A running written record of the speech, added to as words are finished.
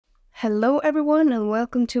Hello everyone and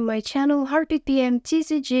welcome to my channel Heartbeat PM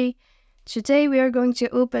TCG. Today we are going to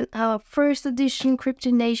open our first edition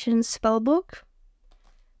Cryptid Nation Spellbook.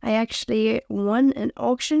 I actually won an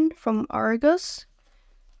auction from Argos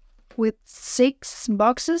with 6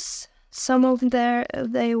 boxes. Some of them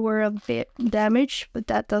they were a bit damaged, but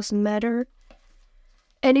that doesn't matter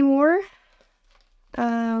anymore.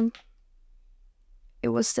 It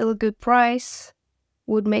was still a good price.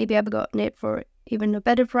 Would maybe have gotten it for even a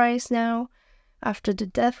better price now after the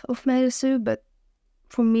death of MetaZoo, but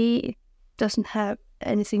for me it doesn't have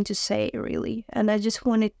anything to say really, and I just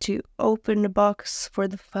wanted to open the box for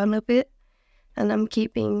the fun of it, and I'm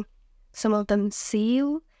keeping some of them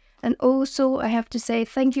sealed. And also I have to say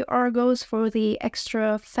thank you Argos for the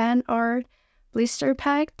extra fan art blister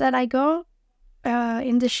pack that I got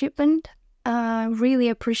in the shipment. Really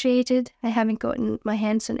appreciate it. I haven't gotten my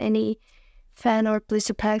hands on any fan art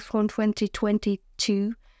blister pack from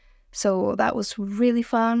 2022, so that was really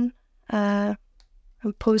fun. I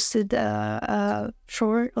posted a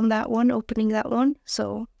short on that one, opening that one,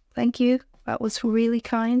 so thank you, that was really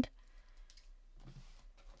kind.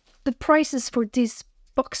 The prices for these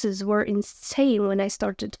boxes were insane when I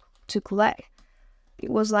started to collect.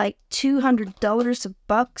 It was like $200 a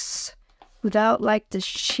box without like the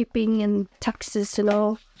shipping and taxes and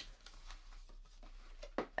all.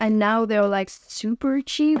 And now they're like super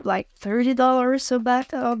cheap, like $30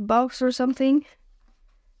 a box or something.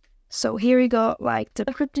 So here you got like the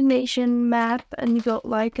Cryptid Nation map, and you got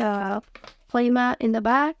like a playmat in the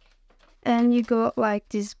back, and you got like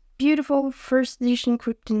this beautiful first edition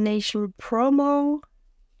Cryptid Nation promo.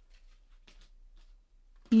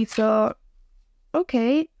 You thought,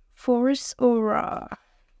 okay, Forest Aura.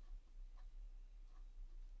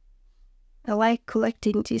 I like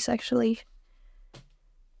collecting these actually.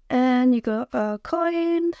 And you got a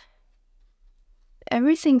coin.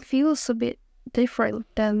 Everything feels a bit different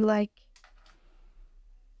than like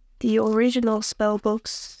the original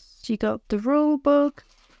spellbooks. You got the rule book.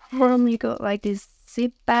 You got like this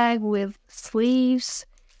zip bag with sleeves.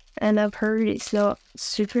 And I've heard it's not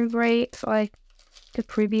super great like the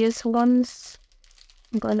previous ones.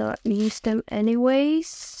 I'm gonna use them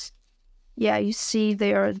anyways. Yeah, you see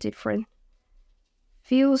they are different.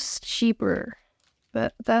 Feels cheaper.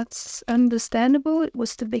 But that's understandable. It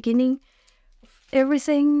was the beginning of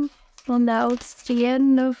everything. Well, now it's the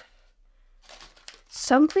end of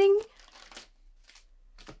something.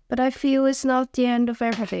 But I feel it's not the end of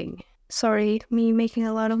everything. Sorry, me making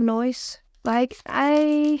a lot of noise. Like,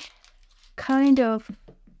 I'm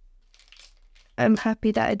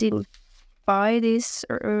happy that I didn't buy this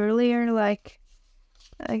earlier. Like,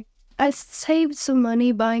 I saved some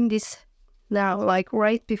money buying this now, like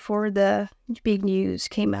right before the big news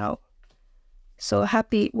came out. So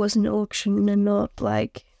happy it was an auction and not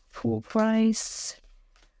like full price.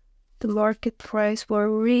 The market price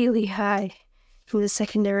were really high in the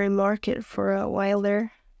secondary market for a while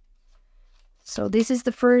there. So this is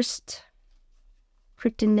the first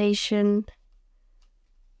Cryptid Nation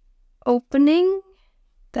opening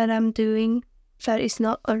that I'm doing. That is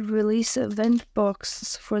not a release event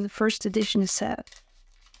box for the first edition set.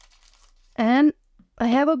 And I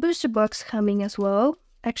have a booster box coming as well.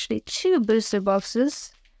 Actually, 2 booster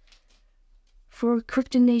boxes for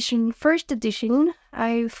Cryptid Nation first edition.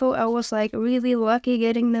 I thought I was like really lucky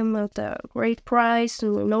getting them at a great price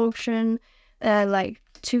in an auction. And like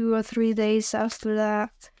 2 or 3 days after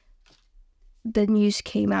that, the news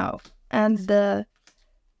came out. And the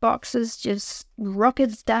boxes just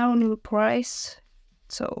rocketed down in price.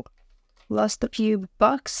 So lost a few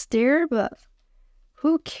bucks there, but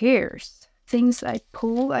who cares? Things I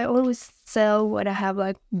pull, I always sell when I have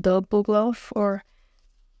like double glove or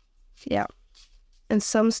yeah. And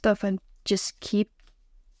some stuff I just keep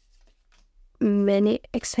many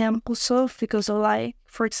examples of because I like,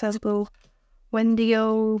 for example,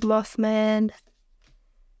 Wendigo, Mothman,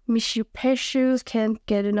 Mishipeshu. Can't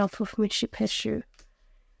get enough of Mishipeshu.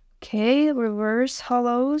 Okay, reverse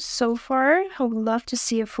hollows so far. I would love to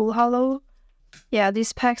see a full hollow. Yeah,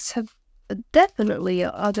 these packs have definitely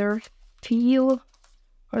other feel,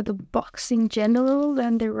 or the box in general,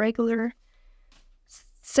 than the regular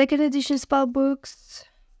second edition spellbooks.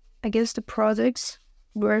 I guess the products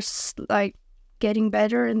were like getting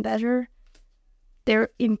better and better. They're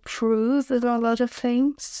improved in a lot of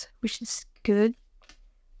things, which is good.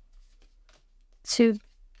 Too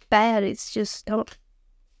bad it's just not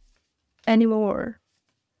anymore.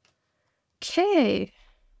 Okay,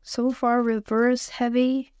 so far reverse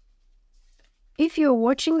heavy. If you're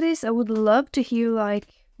watching this, I would love to hear like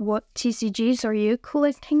what TCGs are you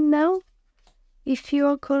collecting now? If you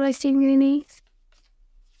are collecting any.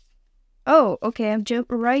 Oh, okay, I've jumped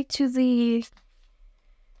right to the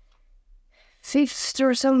 5th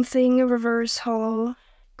or something reverse holo.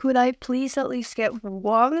 Could I please at least get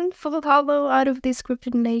one full holo out of this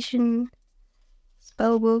Cryptid Nation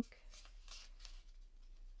spellbook?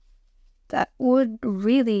 That would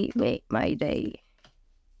really make my day.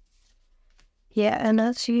 Yeah, and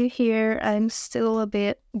as you hear, I'm still a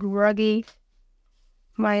bit groggy.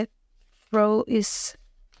 My throat is...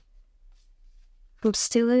 I'm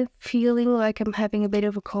still feeling like I'm having a bit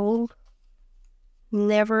of a cold.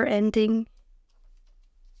 Never ending.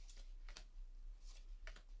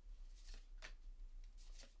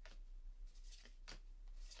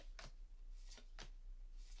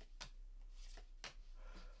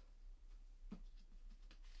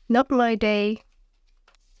 Not my day.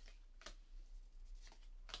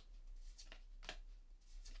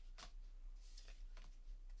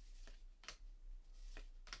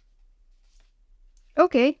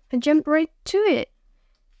 Okay, I jumped right to it.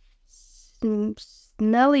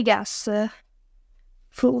 Snallygas,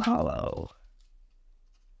 full holo.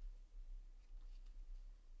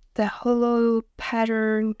 The holo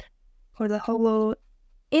pattern or the holo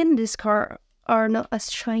in this card are not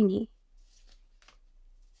as shiny.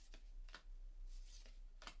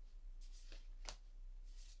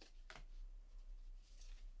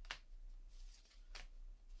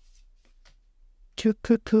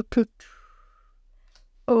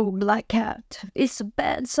 Oh, Black Cat, it's a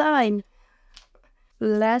bad sign.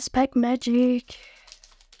 Last pack magic.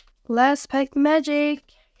 Last pack magic.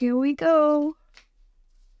 Here we go.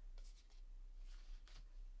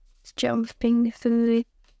 Jumping through it.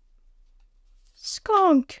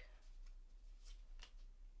 Skunk.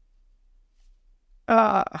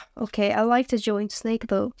 Okay, I like the joint snake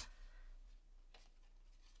though.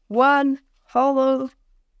 One holo,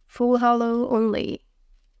 full holo only.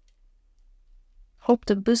 Hope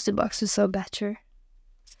the booster boxes are better.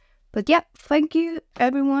 But yeah, thank you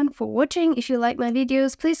everyone for watching. If you like my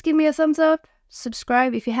videos, please give me a thumbs up,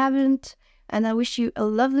 subscribe if you haven't, and I wish you a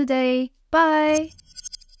lovely day. Bye!